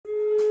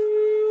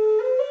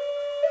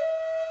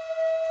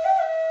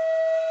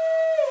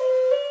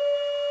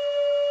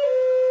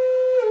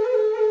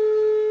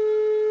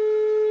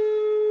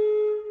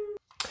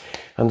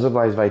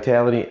Uncivilized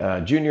Vitality,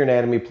 Junior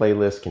Anatomy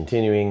playlist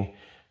continuing,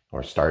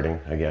 or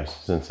starting, I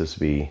guess, since this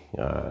will be,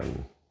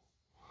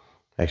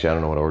 actually, I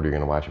don't know what order you're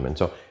going to watch them in.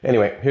 So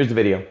anyway, here's the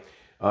video.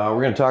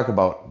 We're going to talk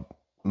about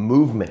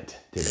movement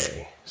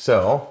today.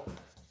 So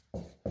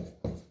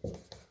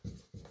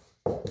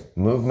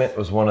movement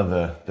was one of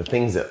the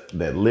things that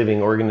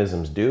living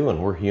organisms do,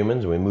 and we're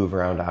humans, we move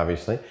around,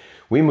 obviously.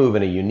 We move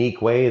in a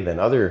unique way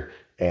than other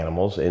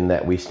animals in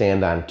that we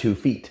stand on 2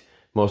 feet.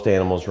 Most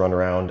animals run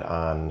around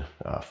on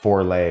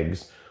 4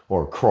 legs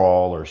or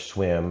crawl or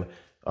swim.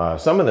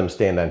 Some of them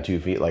stand on 2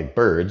 feet like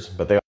birds,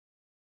 but they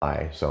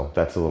fly, so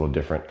that's a little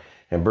different.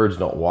 And birds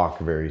don't walk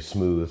very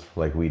smooth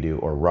like we do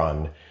or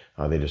run.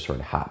 They just sort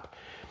of hop.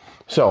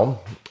 So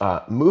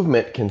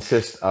movement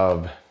consists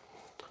of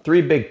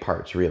 3 big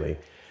parts, really.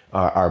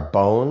 Our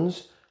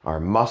bones, our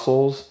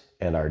muscles,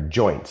 and our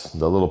joints.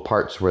 The little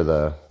parts where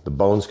the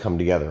bones come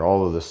together,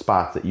 all of the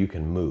spots that you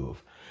can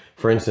move.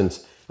 For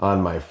instance,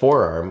 on my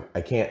forearm,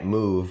 I can't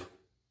move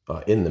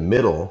in the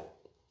middle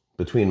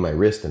between my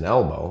wrist and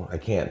elbow. I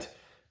can't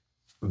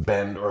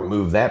bend or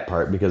move that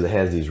part because it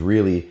has these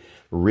really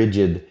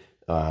rigid,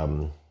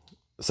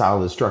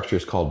 solid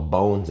structures called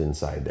bones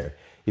inside there.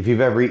 If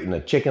you've ever eaten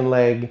a chicken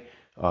leg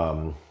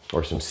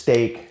or some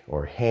steak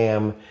or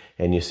ham,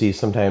 and you see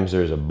sometimes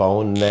there's a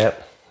bone in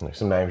that, like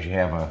sometimes you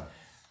have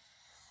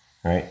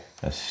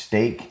a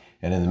steak,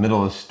 and in the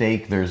middle of the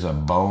steak there's a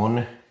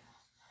bone,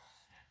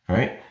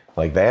 right?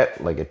 Like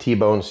that, like a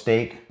T-bone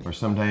steak, or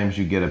sometimes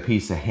you get a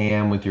piece of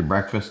ham with your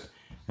breakfast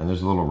and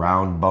there's a little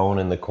round bone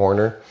in the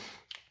corner,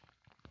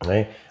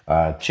 right?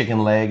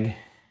 Chicken leg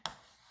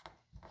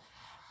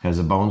has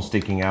a bone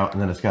sticking out, and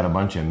then it's got a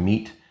bunch of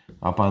meat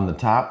up on the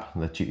top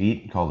that you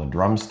eat called a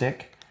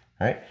drumstick,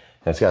 right?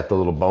 That's got the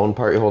little bone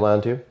part you hold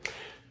on to.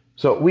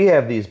 So we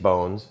have these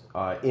bones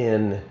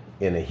in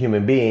a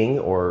human being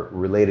or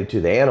related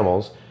to the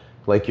animals.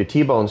 Like your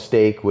T-bone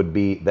steak would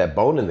be, that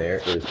bone in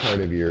there is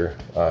part of your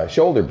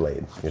shoulder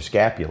blade, your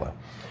scapula.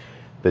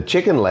 The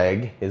chicken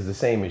leg is the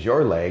same as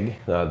your leg.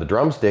 The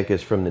drumstick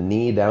is from the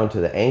knee down to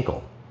the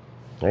ankle,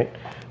 right?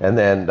 And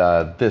then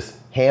this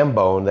ham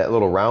bone, that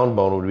little round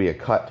bone, would be a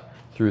cut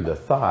through the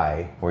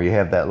thigh where you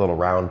have that little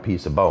round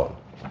piece of bone,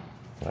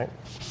 right?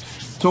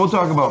 So we'll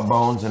talk about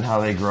bones and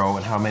how they grow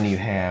and how many you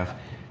have,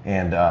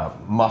 and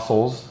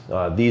muscles.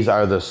 These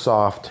are the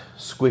soft,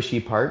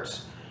 squishy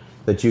parts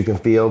that you can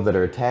feel that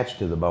are attached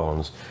to the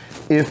bones.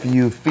 If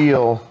you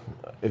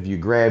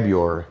grab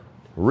your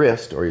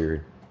wrist or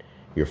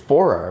your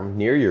forearm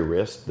near your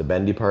wrist, the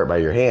bendy part by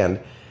your hand,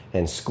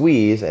 and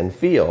squeeze and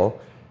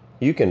feel,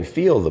 you can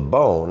feel the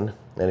bone.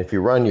 And if you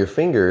run your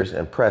fingers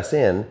and press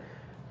in,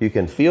 you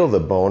can feel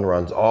the bone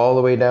runs all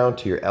the way down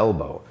to your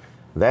elbow.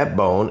 That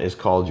bone is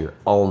called your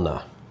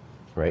ulna,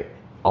 right?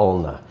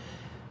 Ulna.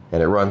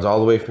 And it runs all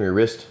the way from your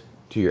wrist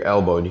to your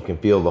elbow, and you can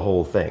feel the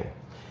whole thing.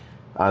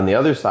 On the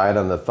other side,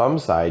 on the thumb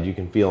side, you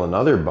can feel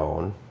another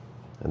bone.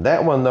 And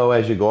that one, though,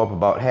 as you go up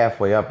about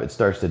halfway up, it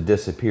starts to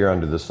disappear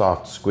under the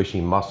soft,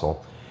 squishy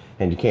muscle,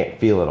 and you can't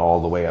feel it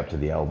all the way up to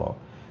the elbow.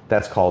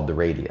 That's called the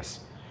radius.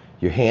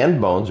 Your hand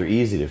bones are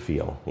easy to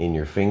feel in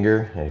your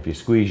finger, and if you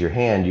squeeze your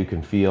hand, you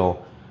can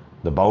feel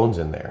the bones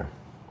in there.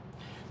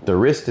 The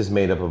wrist is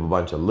made up of a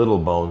bunch of little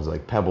bones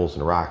like pebbles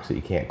and rocks that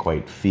you can't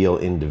quite feel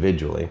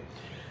individually.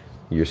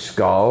 Your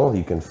skull,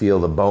 you can feel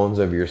the bones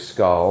of your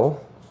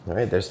skull. All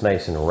right, that's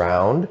nice and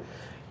round.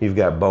 You've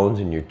got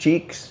bones in your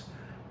cheeks.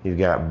 You've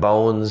got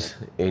bones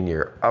in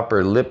your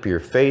upper lip,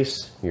 your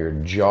face, your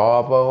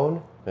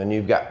jawbone. And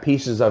you've got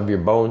pieces of your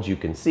bones you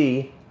can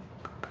see.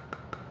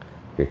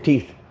 Your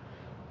teeth.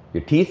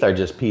 Your teeth are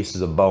just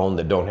pieces of bone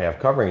that don't have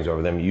coverings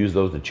over them. You use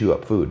those to chew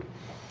up food.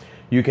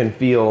 You can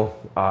feel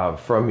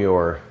from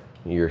your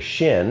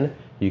shin,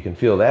 you can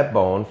feel that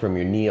bone from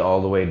your knee all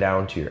the way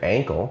down to your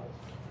ankle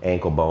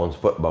bones,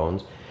 foot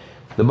bones.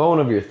 The bone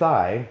of your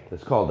thigh,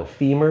 that's called a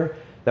femur,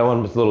 that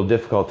one was a little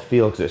difficult to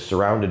feel because it's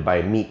surrounded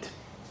by meat.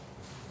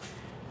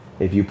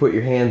 If you put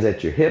your hands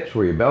at your hips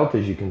where your belt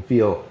is, you can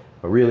feel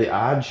a really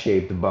odd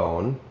shaped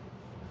bone.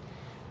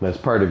 That's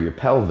part of your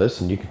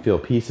pelvis, and you can feel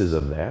pieces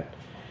of that.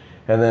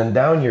 And then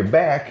down your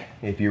back,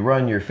 if you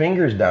run your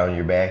fingers down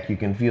your back, you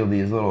can feel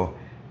these little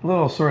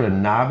sort of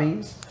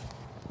knobbies,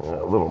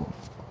 little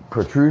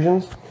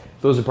protrusions.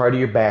 Those are part of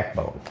your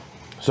backbone.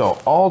 So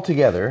all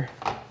together,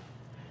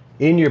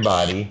 in your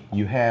body,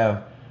 you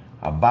have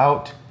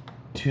about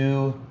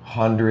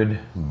 200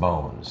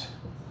 bones.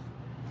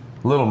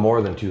 A little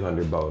more than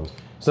 200 bones.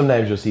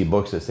 Sometimes you'll see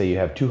books that say you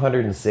have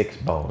 206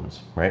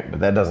 bones, right?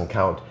 But that doesn't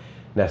count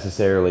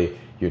necessarily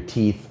your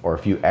teeth or a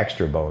few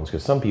extra bones,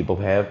 because some people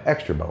have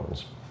extra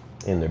bones.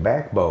 In their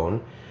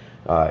backbone,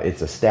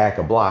 it's a stack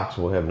of blocks.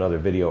 We'll have another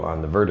video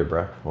on the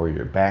vertebra, or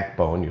your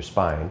backbone, your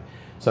spine.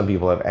 Some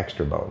people have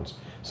extra bones.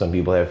 Some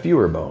people have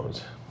fewer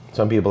bones.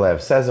 Some people have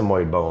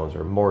sesamoid bones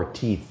or more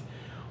teeth,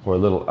 or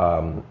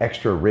little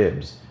extra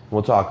ribs.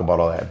 We'll talk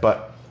about all that,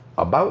 but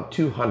about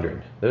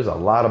 200. There's a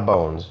lot of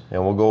bones,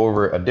 and we'll go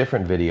over a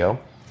different video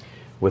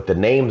with the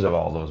names of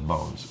all those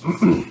bones.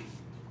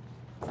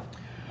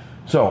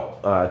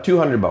 So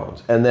 200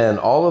 bones, and then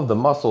all of the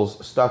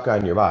muscles stuck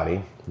on your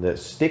body. that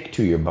stick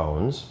to your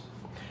bones,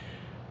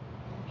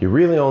 you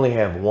really only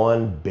have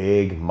one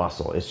big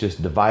muscle. It's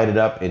just divided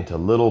up into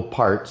little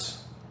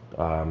parts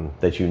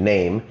that you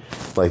name,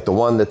 like the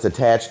one that's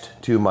attached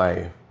to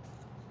my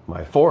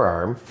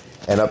forearm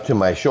and up to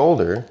my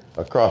shoulder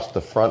across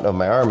the front of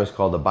my arm is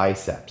called the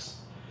biceps.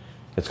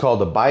 It's called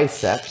the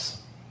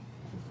biceps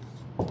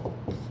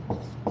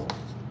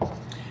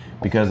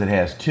because it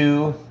has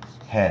two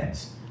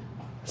heads.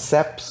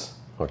 Seps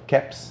or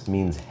keps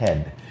means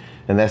head,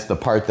 and that's the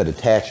part that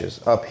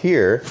attaches. Up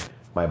here,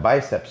 my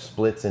biceps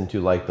splits into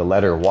like the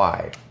letter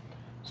Y.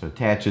 So it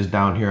attaches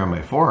down here on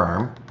my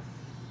forearm.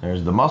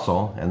 There's the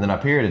muscle, and then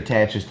up here it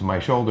attaches to my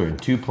shoulder in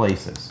two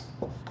places.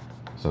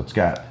 So it's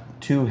got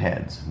two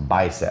heads,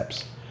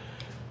 biceps.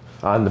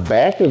 On the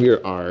back of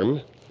your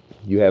arm,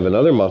 you have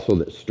another muscle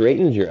that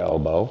straightens your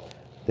elbow,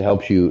 that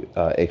helps you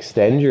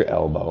extend your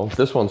elbow.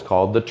 This one's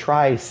called the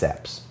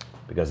triceps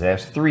because it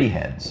has three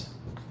heads.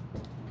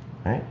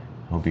 All right?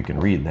 Hope you can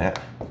read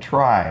that.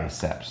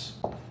 Triceps.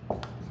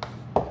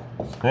 All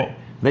right?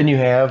 Then you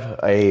have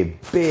a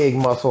big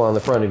muscle on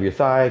the front of your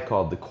thigh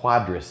called the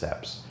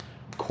quadriceps.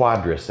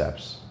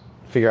 Quadriceps.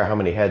 Figure out how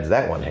many heads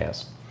that one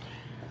has.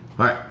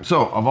 All right,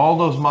 so of all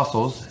those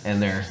muscles,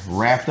 and they're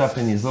wrapped up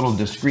in these little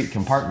discrete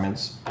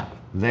compartments,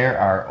 there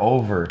are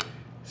over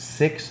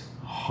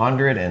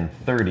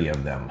 630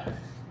 of them.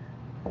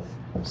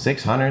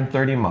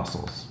 630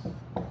 muscles.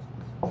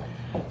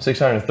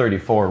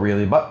 634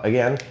 really, but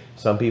again,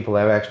 some people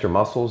have extra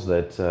muscles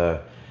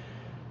that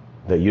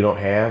you don't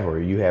have, or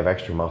you have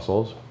extra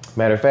muscles.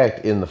 Matter of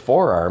fact, in the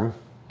forearm,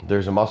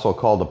 there's a muscle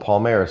called the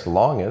palmaris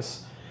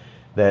longus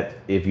that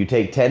if you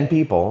take 10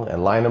 people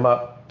and line them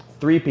up,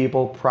 3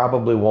 people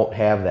probably won't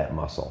have that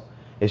muscle.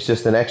 It's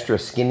just an extra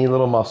skinny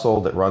little muscle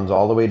that runs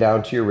all the way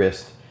down to your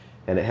wrist,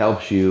 and it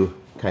helps you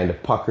kind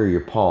of pucker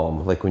your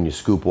palm like when you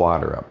scoop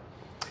water up.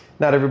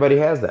 Not everybody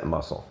has that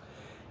muscle.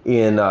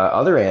 In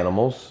other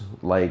animals,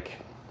 like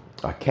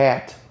a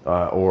cat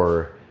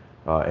or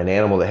an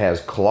animal that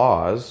has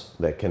claws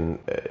that can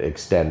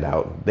extend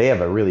out, they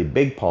have a really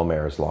big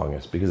palmaris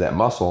longus because that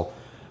muscle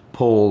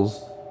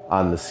pulls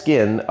on the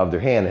skin of their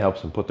hand and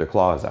helps them put their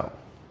claws out.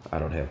 I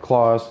don't have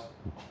claws,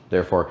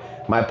 therefore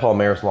my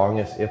palmaris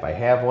longus, if I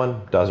have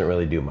one, doesn't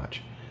really do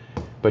much.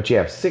 But you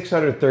have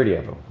 630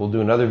 of them. We'll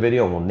do another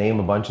video and we'll name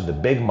a bunch of the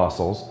big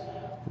muscles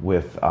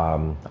with,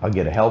 I'll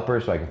get a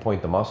helper so I can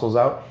point the muscles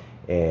out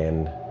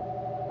and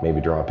maybe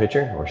draw a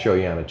picture or show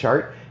you on a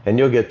chart, and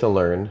you'll get to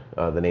learn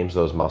the names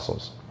of those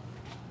muscles.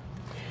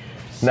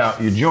 Now,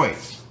 your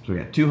joints. So we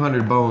got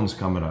 200 bones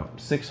coming up,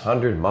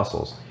 600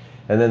 muscles.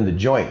 And then the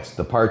joints,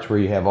 the parts where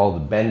you have all the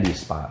bendy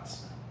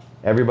spots.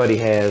 Everybody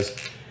has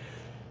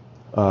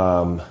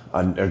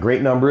a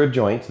great number of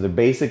joints. They're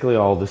basically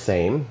all the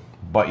same,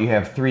 but you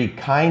have 3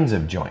 kinds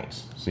of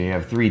joints. So you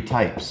have 3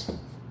 types.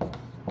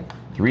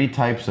 3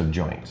 types of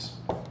joints.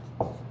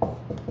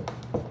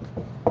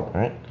 All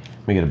right,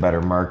 let me get a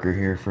better marker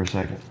here for a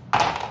second.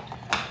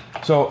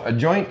 So a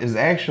joint is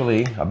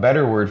actually, a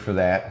better word for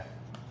that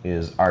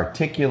is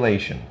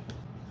articulation.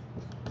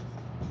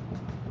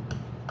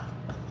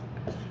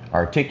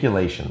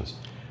 Articulations.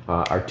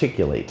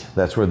 Articulate.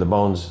 That's where the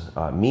bones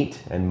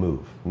meet and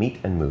move. Meet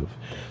and move.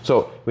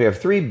 So we have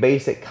 3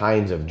 basic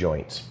kinds of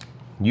joints.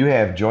 You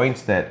have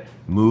joints that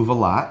move a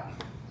lot.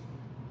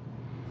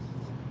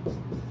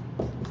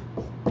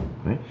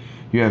 Right?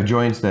 You have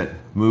joints that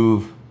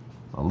move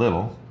a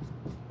little.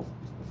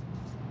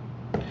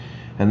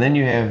 And then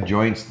you have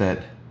joints that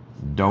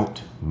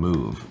don't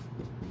move.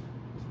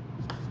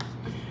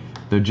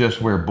 They're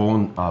just where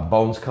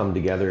bones come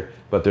together,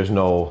 but there's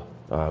no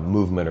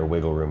movement or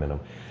wiggle room in them.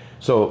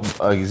 So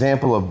an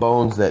example of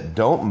bones that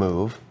don't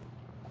move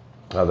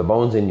are the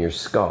bones in your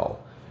skull,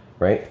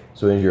 right?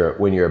 So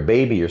when you're a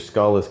baby, your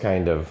skull is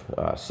kind of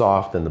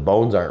soft and the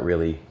bones aren't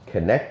really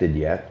connected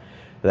yet.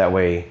 That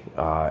way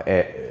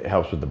it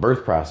helps with the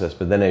birth process.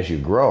 But then as you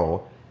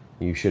grow,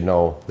 you should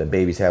know that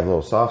babies have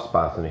little soft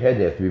spots in their head.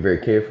 You have to be very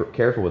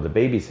careful with the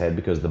baby's head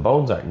because the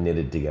bones aren't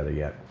knitted together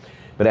yet.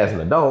 But as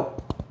an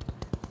adult,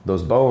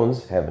 those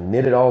bones have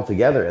knitted all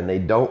together and they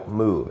don't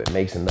move. It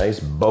makes a nice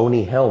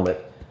bony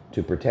helmet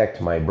to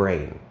protect my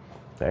brain.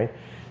 Okay?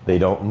 They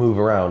don't move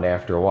around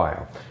after a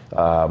while.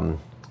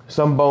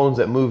 Some bones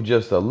that move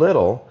just a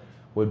little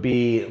would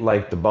be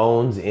like the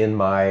bones in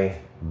my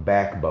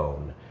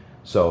backbone.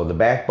 So the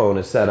backbone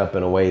is set up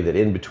in a way that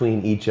in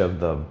between each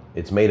of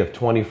it's made of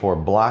 24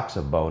 blocks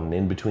of bone, and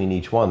in between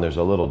each one there's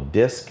a little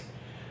disc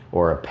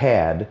or a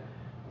pad,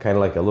 kind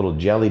of like a little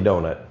jelly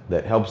donut,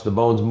 that helps the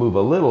bones move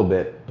a little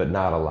bit, but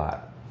not a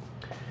lot.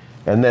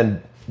 And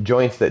then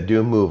joints that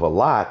do move a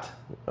lot,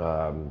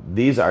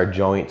 these are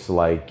joints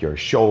like your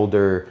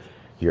shoulder,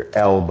 your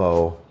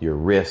elbow, your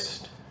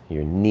wrist,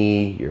 your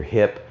knee, your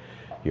hip,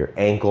 your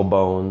ankle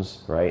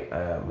bones, right?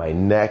 My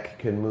neck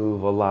can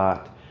move a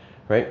lot,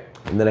 right?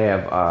 And then I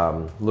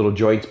have little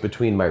joints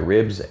between my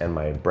ribs and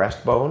my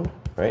breastbone,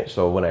 right?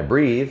 So when I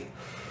breathe,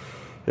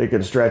 it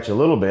can stretch a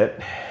little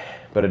bit,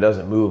 but it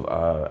doesn't move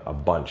a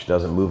bunch. It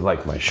doesn't move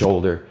like my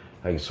shoulder.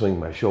 I can swing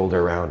my shoulder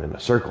around in a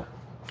circle,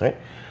 right?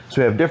 So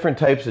we have different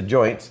types of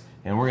joints,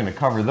 and we're going to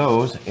cover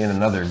those in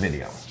another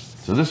video.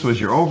 So this was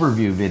your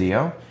overview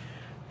video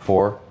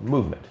for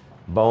movement.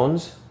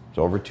 Bones, there's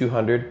over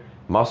 200.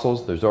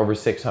 Muscles, there's over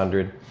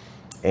 600.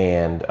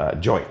 And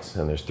joints,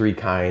 and there's 3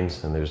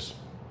 kinds, and there's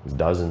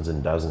dozens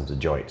and dozens of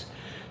joints.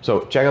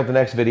 So check out the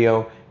next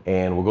video,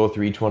 and we'll go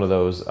through each one of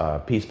those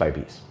piece by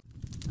piece.